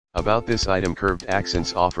About this item, curved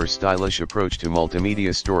accents offer stylish approach to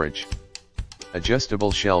multimedia storage.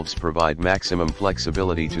 Adjustable shelves provide maximum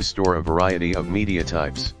flexibility to store a variety of media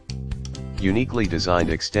types. Uniquely designed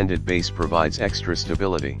extended base provides extra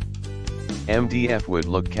stability. MDF wood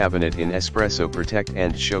look cabinet in Espresso protect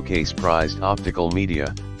and showcase prized optical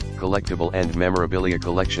media, collectible and memorabilia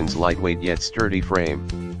collections. Lightweight yet sturdy frame.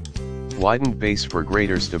 Widened base for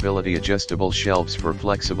greater stability. Adjustable shelves for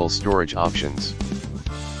flexible storage options.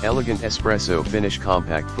 Elegant Espresso finish.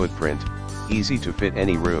 Compact footprint, easy to fit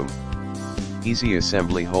any room. Easy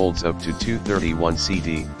assembly, holds up to 231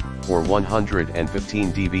 CD, or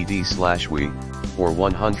 115 DVD/Wii, or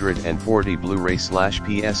 140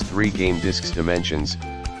 Blu-ray/PS3 game discs. Dimensions: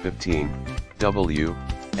 15 W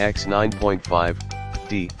x 9.5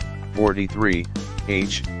 D 43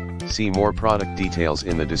 H. See more product details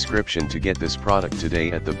in the description to get this product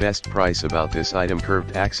today at the best price. About this item,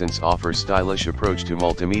 curved accents offer stylish approach to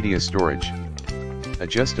multimedia storage.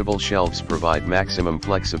 Adjustable shelves provide maximum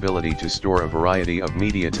flexibility to store a variety of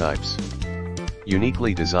media types.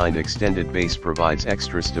 Uniquely designed extended base provides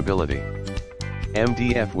extra stability.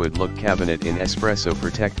 MDF wood look cabinet in Espresso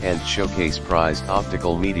protect and showcase prized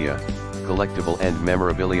optical media, collectible and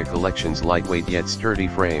memorabilia collections. Lightweight yet sturdy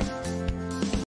frame.